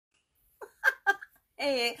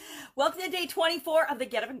Hey, welcome to day 24 of the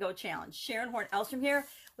Get Up and Go Challenge. Sharon Horn-Elstrom here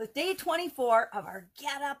with day 24 of our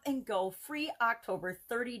Get Up and Go free October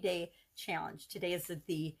 30-day challenge. Today is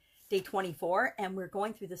the day 24, and we're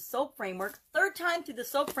going through the SOAP framework, third time through the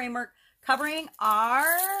SOAP framework, covering our,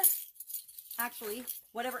 actually,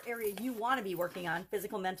 whatever area you want to be working on,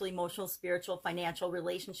 physical, mental, emotional, spiritual, financial,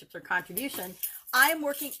 relationships, or contribution. I'm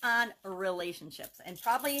working on relationships, and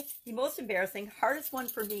probably the most embarrassing, hardest one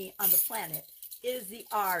for me on the planet is the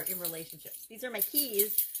R in relationships. These are my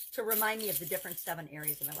keys to remind me of the different 7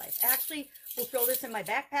 areas of my life. Actually, we'll throw this in my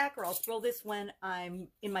backpack, or I'll throw this when I'm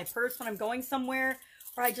in my purse when I'm going somewhere,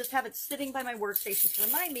 or I just have it sitting by my workstation to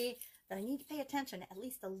remind me that I need to pay attention, at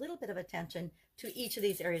least a little bit of attention, to each of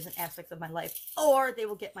these areas and aspects of my life, or they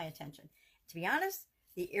will get my attention. To be honest,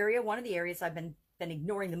 one of the areas I've been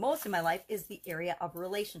ignoring the most in my life is the area of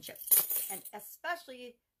relationships, and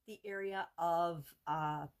especially the area of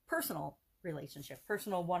personal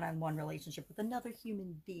one-on-one relationship with another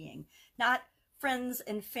human being, not friends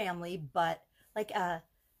and family, but like a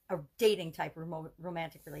dating type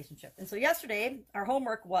romantic relationship. And so yesterday our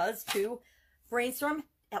homework was to brainstorm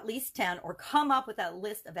at least 10, or come up with that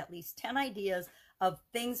list of at least 10 ideas of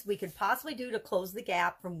things we could possibly do to close the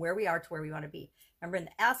gap from where we are to where we want to be. Remember, in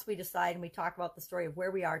the S, we decide and we talk about the story of where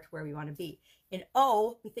we are to where we want to be. In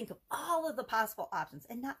O, we think of all of the possible options,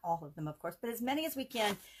 and not all of them, of course, but as many as we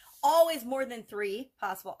can. Always more than 3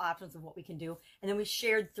 possible options of what we can do. And then we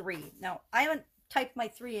shared 3. Now, I haven't typed my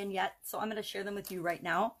 3 in yet, so I'm going to share them with you right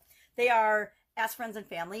now. They are ask friends and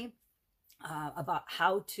family about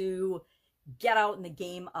how to get out in the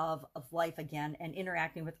game of life again and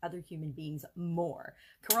interacting with other human beings more.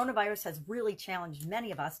 Coronavirus has really challenged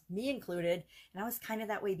many of us, me included, and I was kind of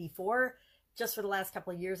that way before, just for the last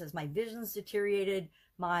couple of years as my vision's deteriorated,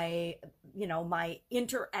 my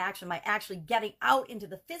interaction, my actually getting out into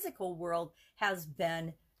the physical world has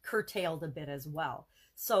been curtailed a bit as well.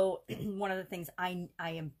 So one of the things I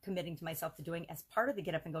am committing to myself to doing as part of the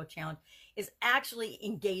Get Up and Go Challenge is actually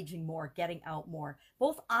engaging more, getting out more,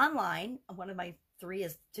 both online. One of my 3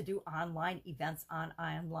 is to do online events,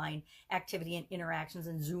 online activity and interactions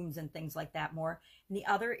and Zooms and things like that more. And the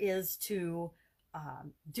other is to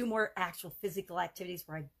do more actual physical activities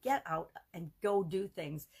where I get out and go do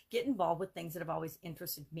things, get involved with things that have always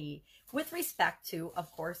interested me, with respect to,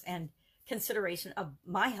 of course, and consideration of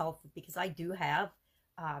my health, because I do have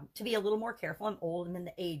to be a little more careful. I'm old. I'm in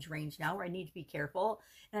the age range now where I need to be careful,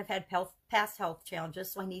 and I've had past health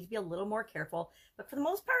challenges, so I need to be a little more careful. But for the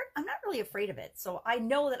most part, I'm not really afraid of it. So I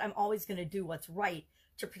know that I'm always going to do what's right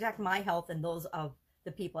to protect my health and those of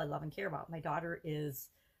the people I love and care about. My daughter is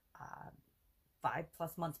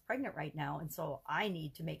 5+ months pregnant right now, and so I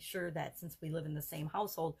need to make sure that, since we live in the same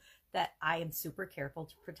household, that I am super careful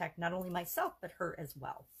to protect not only myself but her as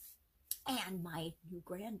well, and my new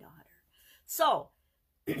granddaughter. So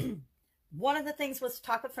one of the things was to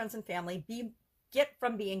talk with friends and family, get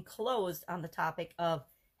from being closed on the topic of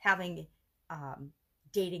having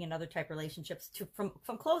dating and other type relationships to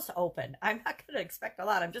from closed to open. I'm not going to expect a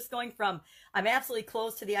lot. I'm just going from I'm absolutely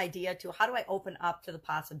closed to the idea to how do I open up to the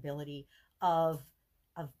possibility of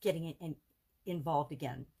getting involved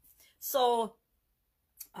again. So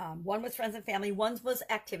one was friends and family, one was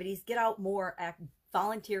activities, get out more,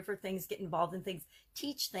 volunteer for things, get involved in things,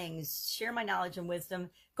 teach things, share my knowledge and wisdom,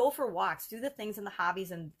 go for walks, do the things and the hobbies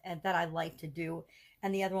and that I like to do.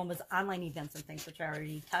 And the other one was online events and things, which I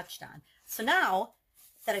already touched on. So now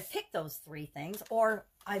that I've picked those 3 things, or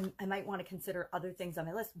I might want to consider other things on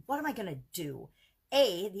my list, what am I going to do?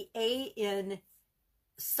 The A in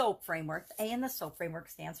SOAP framework, the A in the SOAP framework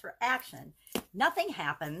stands for action. Nothing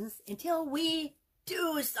happens until we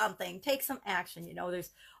do something, take some action. You know,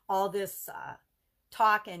 there's all this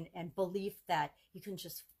talk and belief that you can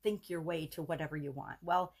just think your way to whatever you want.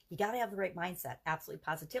 Well, you got to have the right mindset, absolutely,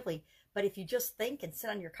 positively. But if you just think and sit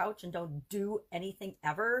on your couch and don't do anything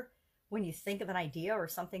ever, when you think of an idea or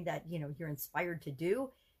something that, you know, you're inspired to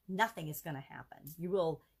do, nothing is going to happen. You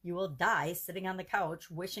will die sitting on the couch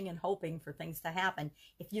wishing and hoping for things to happen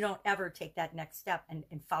if you don't ever take that next step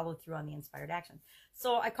and follow through on the inspired action.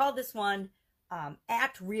 So I called this one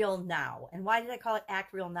Act Real Now. And why did I call it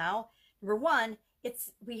Act Real Now? Number one,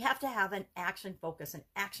 we have to have an action focus, an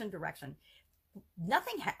action direction.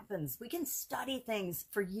 Nothing happens. We can study things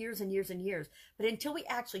for years and years and years, but until we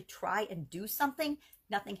actually try and do something,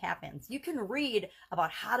 nothing happens. You can read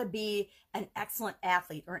about how to be an excellent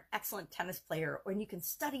athlete or an excellent tennis player, or you can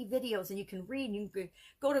study videos and you can read and you can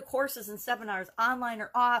go to courses and seminars online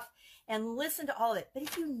or off and listen to all of it. But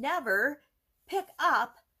if you never pick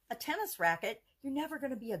up a tennis racket, you're never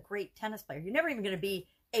going to be a great tennis player. You're never even going to be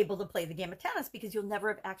able to play the game of tennis because you'll never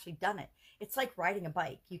have actually done it. It's like riding a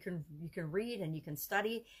bike. You can read and you can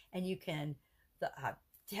study and you can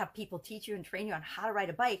have people teach you and train you on how to ride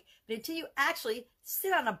a bike. But until you actually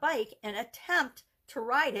sit on a bike and attempt to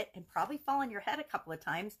ride it and probably fall on your head a couple of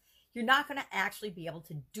times, you're not going to actually be able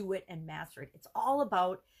to do it and master it. It's all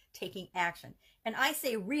about taking action. And I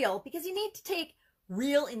say real because you need to take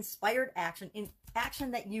real inspired action, in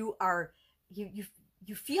action that you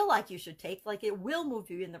feel like you should take, like it will move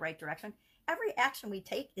you in the right direction. Every action we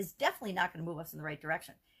take is definitely not going to move us in the right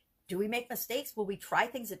direction. Do we make mistakes? Will we try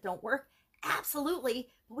things that don't work? Absolutely.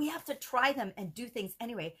 But we have to try them and do things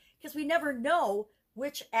anyway, because we never know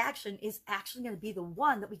which action is actually going to be the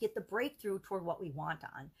one that we get the breakthrough toward what we want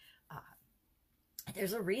on.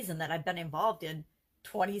 There's a reason that I've been involved in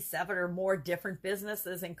 27 or more different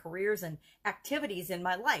businesses and careers and activities in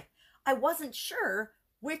my life. I wasn't sure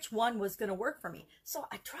which one was going to work for me. So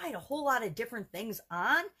I tried a whole lot of different things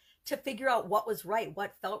on to figure out what was right,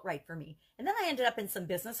 what felt right for me. And then I ended up in some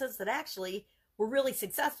businesses that actually were really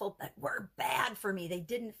successful, but were bad for me. They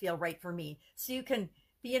didn't feel right for me. So you can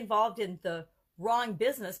be involved in the wrong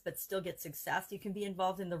business, but still get success. You can be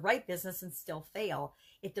involved in the right business and still fail.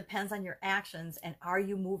 It depends on your actions. And are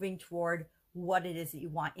you moving toward what it is that you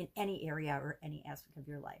want in any area or any aspect of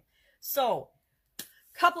your life? So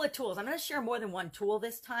couple of tools. I'm going to share more than one tool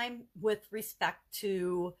this time with respect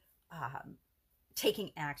to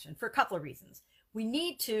taking action for a couple of reasons. We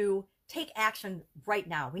need to take action right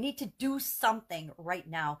now. We need to do something right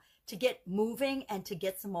now to get moving and to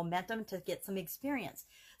get some momentum, to get some experience.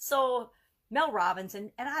 So Mel Robbins,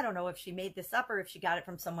 and I don't know if she made this up or if she got it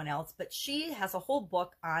from someone else, but she has a whole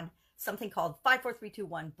book on something called 5, 4, 3, 2,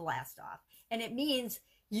 1 blast off. And it means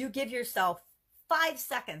you give yourself 5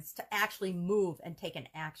 seconds to actually move and take an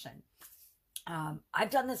action. I've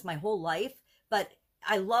done this my whole life, but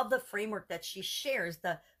I love the framework that she shares,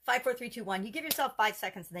 the 5, 4, 3, 2, 1. You give yourself 5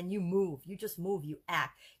 seconds and then you move. You just move, you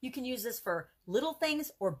act. You can use this for little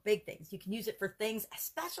things or big things. You can use it for things,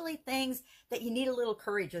 especially things that you need a little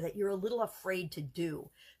courage or that you're a little afraid to do.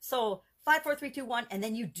 So 5, 4, 3, 2, 1, and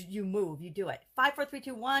then you move, you do it. 5, 4, 3,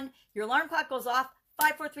 2, 1, your alarm clock goes off.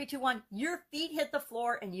 5, 4, 3, 2, 1, your feet hit the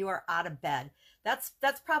floor and you are out of bed. That's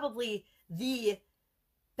probably the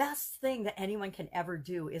best thing that anyone can ever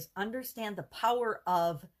do, is understand the power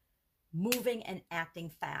of moving and acting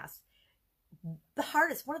fast.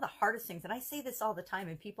 One of the hardest things, and I say this all the time,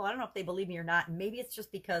 and people, I don't know if they believe me or not, and maybe it's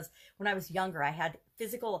just because when I was younger, I had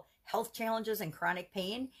physical health challenges and chronic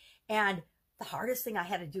pain, and the hardest thing I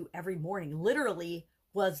had to do every morning, literally,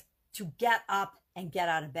 was to get up and get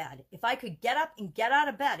out of bed. If I could get up and get out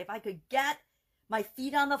of bed, if I could get my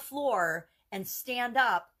feet on the floor and stand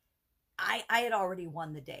up, I had already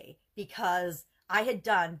won the day, because I had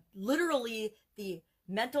done literally the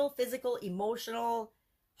mental, physical, emotional,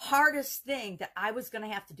 hardest thing that I was going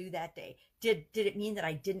to have to do that day. Did it mean that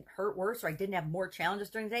I didn't hurt worse or I didn't have more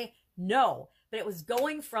challenges during the day? No, but it was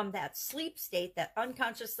going from that sleep state, that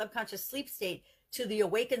unconscious, subconscious sleep state, to the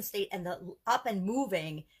awakened state and the up and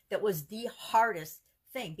moving that was the hardest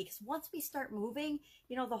thing. Because once we start moving,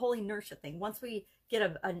 the whole inertia thing, once we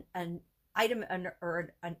get an item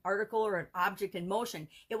or an article or an object in motion,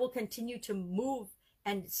 it will continue to move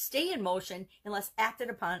and stay in motion unless acted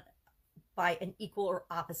upon by an equal or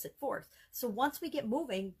opposite force. So once we get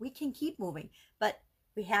moving, we can keep moving, but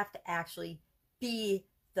we have to actually be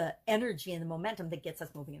the energy and the momentum that gets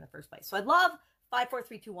us moving in the first place. So I love 5, 4,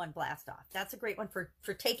 3, 2, 1 blast off. That's a great one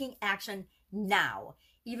for taking action now.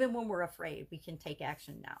 Even when we're afraid, we can take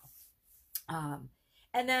action now.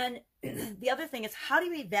 And then the other thing is, how do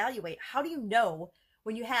you evaluate? How do you know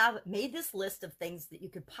when you have made this list of things that you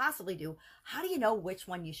could possibly do? How do you know which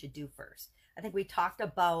one you should do first? I think we talked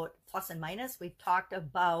about plus and minus. We've talked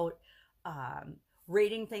about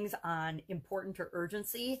rating things on important or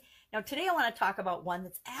urgency. Now, today I want to talk about one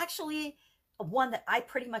that's actually one that I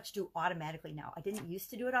pretty much do automatically now. I didn't used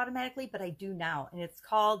to do it automatically, but I do now. And it's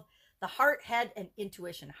called the heart, head, and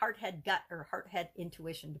intuition. Heart, head, gut, or heart, head,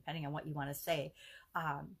 intuition, depending on what you want to say.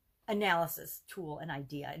 Analysis tool and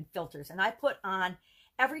idea and filters. And I put on,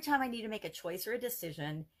 every time I need to make a choice or a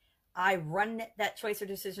decision, I run that choice or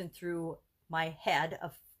decision through my head,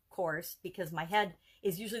 of course, because my head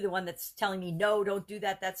is usually the one that's telling me, no, don't do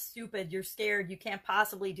that. That's stupid. You're scared. You can't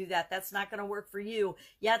possibly do that. That's not going to work for you.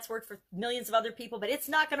 Yeah, it's worked for millions of other people, but it's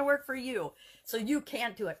not going to work for you. So you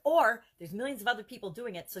can't do it. Or there's millions of other people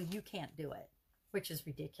doing it, so you can't do it, which is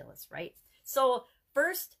ridiculous, right? So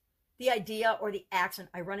first, the idea or the action,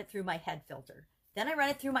 I run it through my head filter. Then I run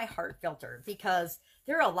it through my heart filter, because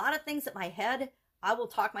there are a lot of things that my head, I will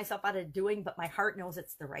talk myself out of doing, but my heart knows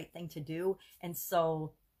it's the right thing to do. And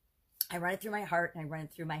so I run it through my heart and I run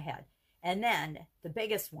it through my head. And then the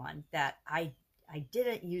biggest one that I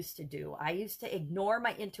didn't used to do, I used to ignore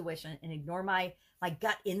my intuition and ignore my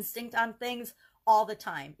gut instinct on things all the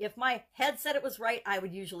time. If my head said it was right, I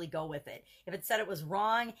would usually go with it. If it said it was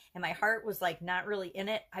wrong and my heart was like not really in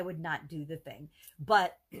it, I would not do the thing.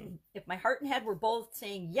 But if my heart and head were both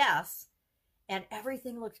saying yes and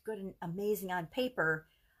everything looked good and amazing on paper,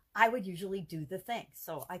 I would usually do the thing.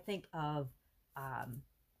 So I think of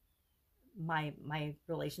my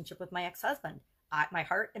relationship with my ex-husband. My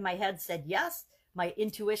heart and my head said yes. My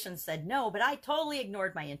intuition said no, but I totally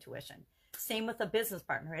ignored my intuition. Same with a business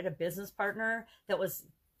partner. I had a business partner that was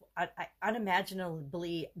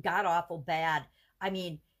unimaginably god-awful bad. I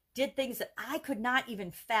mean, did things that I could not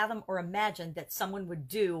even fathom or imagine that someone would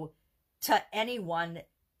do to anyone,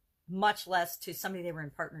 much less to somebody they were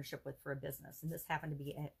in partnership with for a business. And this happened to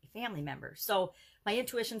be a family member. So my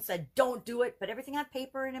intuition said, don't do it. But everything on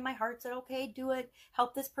paper and in my heart said, okay, do it.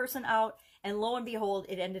 Help this person out. And lo and behold,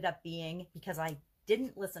 it ended up being, because I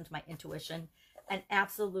didn't listen to my intuition, an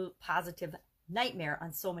absolute positive nightmare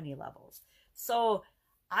on so many levels. So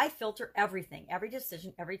I filter everything, every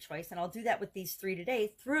decision, every choice. And I'll do that with these 3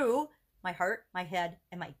 today through my heart, my head,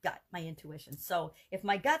 and my gut, my intuition. So if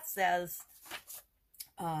my gut says,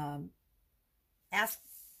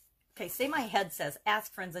 say my head says,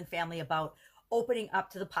 ask friends and family about opening up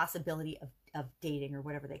to the possibility of dating or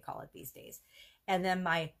whatever they call it these days. And then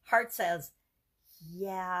my heart says,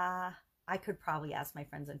 yeah, I could probably ask my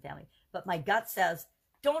friends and family. But my gut says,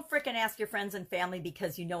 don't fricking ask your friends and family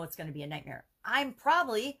because you know it's going to be a nightmare. I'm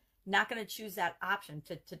probably not going to choose that option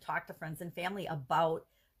to talk to friends and family about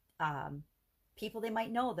people they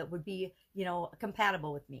might know that would be,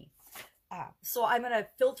 compatible with me. So I'm going to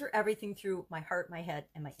filter everything through my heart, my head,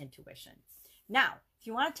 and my intuition. Now, if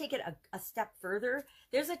you want to take it a step further,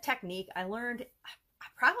 there's a technique I learned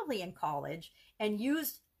probably in college and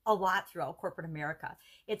used a lot throughout corporate America.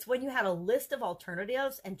 It's when you had a list of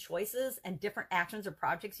alternatives and choices and different actions or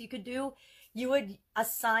projects you could do, you would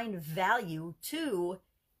assign value to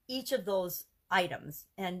each of those items.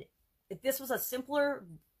 And this was a simpler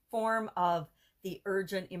form of the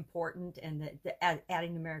urgent, important, and the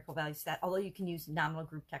adding numerical values to that, although you can use nominal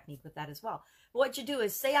group technique with that as well. But what you do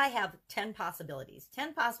is say I have 10 possibilities,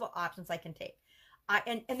 10 possible options I can take.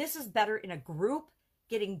 And this is better in a group,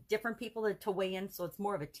 getting different people to weigh in, so it's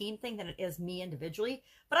more of a team thing than it is me individually.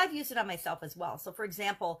 But I've used it on myself as well. So for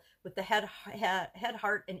example, with the head,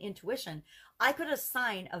 heart, and intuition, I could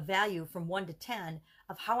assign a value from 1 to 10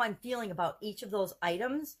 of how I'm feeling about each of those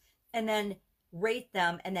items, and then rate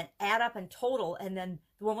them, and then add up and total, and then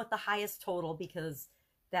the one with the highest total, because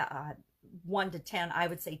that 1 to 10, I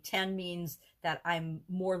would say 10 means that I'm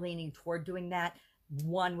more leaning toward doing that.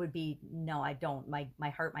 1 would be, no, I don't. My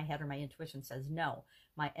heart, my head, or my intuition says no.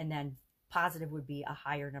 And then positive would be a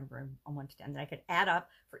higher number on 1 to 10. Then I could add up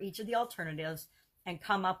for each of the alternatives and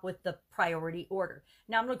come up with the priority order.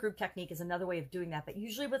 Nominal group technique is another way of doing that, but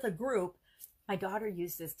usually with a group, my daughter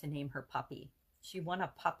used this to name her puppy. She won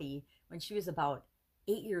a puppy when she was about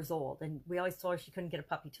 8 years old, and we always told her she couldn't get a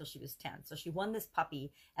puppy till she was 10. So she won this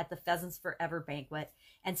puppy at the Pheasants Forever banquet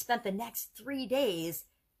and spent the next 3 days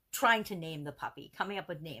trying to name the puppy, coming up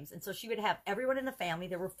with names. And so she would have everyone in the family,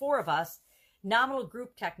 there were 4 of us, nominal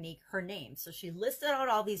group technique, her name. So she listed out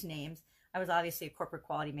all these names. I was obviously a corporate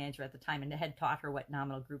quality manager at the time and had taught her what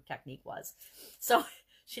nominal group technique was. So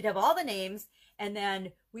she'd have all the names, and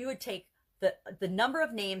then we would take the number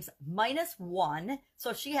of names minus 1. So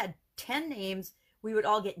if she had 10 names, we would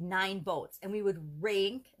all get 9 votes, and we would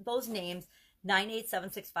rank those names 9, 8,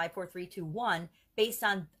 7, 6, 5, 4, 3, 2, 1 based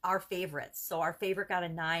on our favorites. So our favorite got a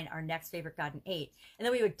 9, our next favorite got an 8. And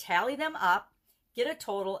then we would tally them up, get a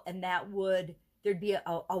total, and there'd be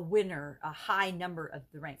a winner, a high number of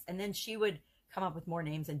the ranks. And then she would come up with more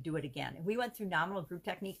names and do it again. And we went through nominal group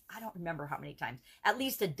technique, I don't remember how many times, at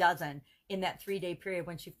least a dozen in that 3-day period,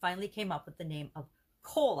 when she finally came up with the name of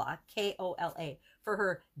Cola, Kola, for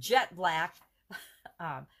her jet black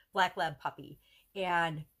black lab puppy.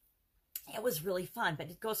 And it was really fun. But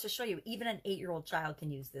it goes to show you, even an 8-year-old child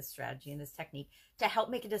can use this strategy and this technique to help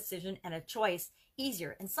make a decision and a choice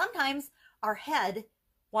easier. And sometimes our head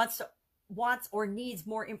wants or needs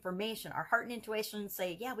more information. Our heart and intuition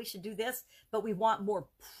say, yeah, we should do this, but we want more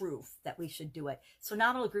proof that we should do it. So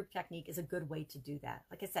nominal group technique is a good way to do that.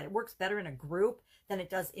 Like I said, it works better in a group than it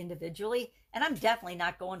does individually. And I'm definitely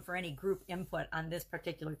not going for any group input on this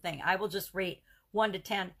particular thing. I will just rate 1 to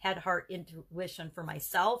 10 head, heart, intuition for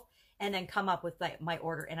myself, and then come up with my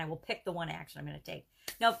order, and I will pick the one action I'm going to take.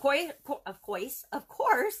 Now, of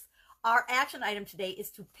course, our action item today is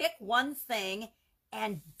to pick one thing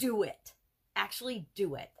and do it. Actually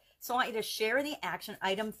do it. So I want you to share the action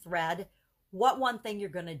item thread. What one thing you're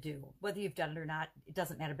going to do, whether you've done it or not, it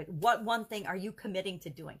doesn't matter. But what one thing are you committing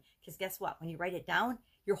to doing? Because guess what? When you write it down,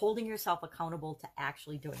 you're holding yourself accountable to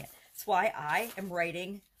actually doing it. That's why I am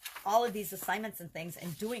writing all of these assignments and things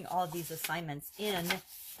and doing all of these assignments in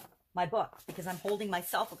my book, because I'm holding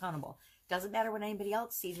myself accountable. Doesn't matter what anybody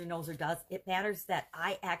else sees or knows or does. It matters that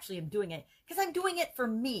I actually am doing it, because I'm doing it for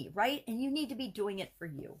me, right? And you need to be doing it for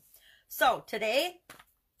you. So today,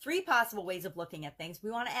 3 possible ways of looking at things. We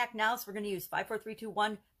want to act now, so we're going to use 5, 4, 3, 2,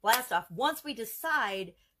 1, blast off. Once we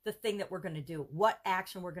decide the thing that we're going to do, what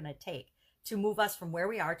action we're going to take to move us from where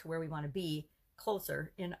we are to where we want to be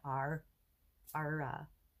closer in the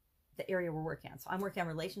area we're working on. So I'm working on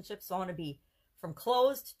relationships, so I want to be from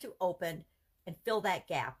closed to open and fill that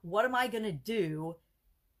gap. What am I going to do?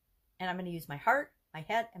 And I'm going to use my heart, my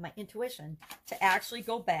head, and my intuition to actually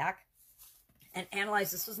go back and analyze.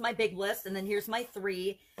 This was my big list, and then here's my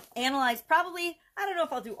 3. Analyze probably, I don't know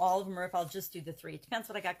if I'll do all of them or if I'll just do the 3. It depends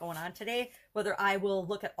what I got going on today, whether I will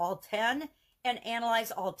look at all 10 and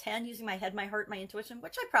analyze all 10 using my head, my heart, my intuition,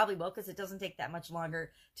 which I probably will, because it doesn't take that much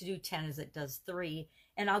longer to do 10 as it does 3.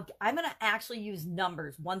 And I'm going to actually use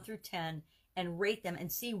numbers 1 through 10 and rate them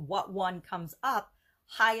and see what one comes up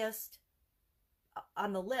highest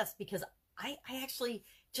on the list, because I actually,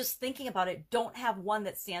 just thinking about it, don't have one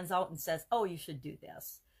that stands out and says, oh, you should do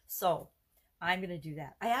this. So I'm going to do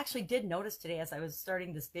that. I actually did notice today as I was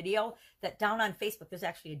starting this video that down on Facebook, there's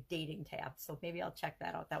actually a dating tab. So maybe I'll check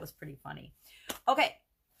that out. That was pretty funny. Okay.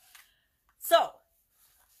 So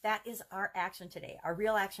that is our action today, our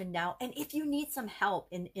real action now. And if you need some help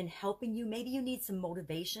in helping you, maybe you need some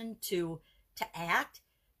motivation to act,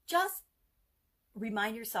 just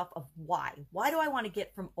remind yourself of why. Why do I want to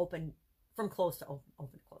get from close to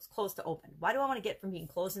open, close to open? Why do I want to get from being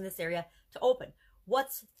closed in this area to open?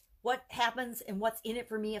 What happens and what's in it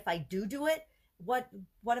for me if I do it? What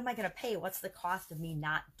am I going to pay? What's the cost of me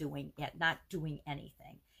not doing it, not doing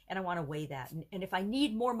anything? And I want to weigh that. And if I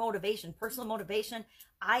need more motivation, personal motivation,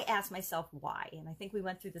 I ask myself why. And I think we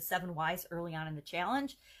went through the 7 whys early on in the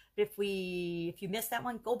challenge. But if you missed that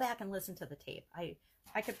one, go back and listen to the tape.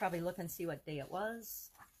 I could probably look and see what day it was.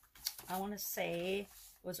 I want to say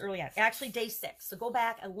it was early on. Actually, day 6. So go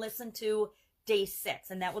back and listen to day 6,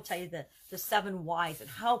 and that will tell you the 7 whys and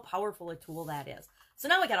how powerful a tool that is. So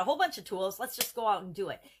now we got a whole bunch of tools. Let's just go out and do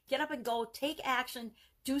it. Get up and go. Take action.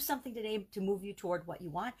 Do something today to move you toward what you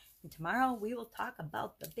want. And tomorrow we will talk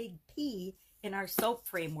about the big P in our SOAP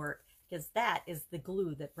framework, because that is the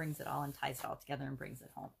glue that brings it all and ties it all together and brings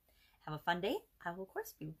it home. Have a fun day. I will, of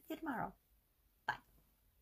course, be with you tomorrow.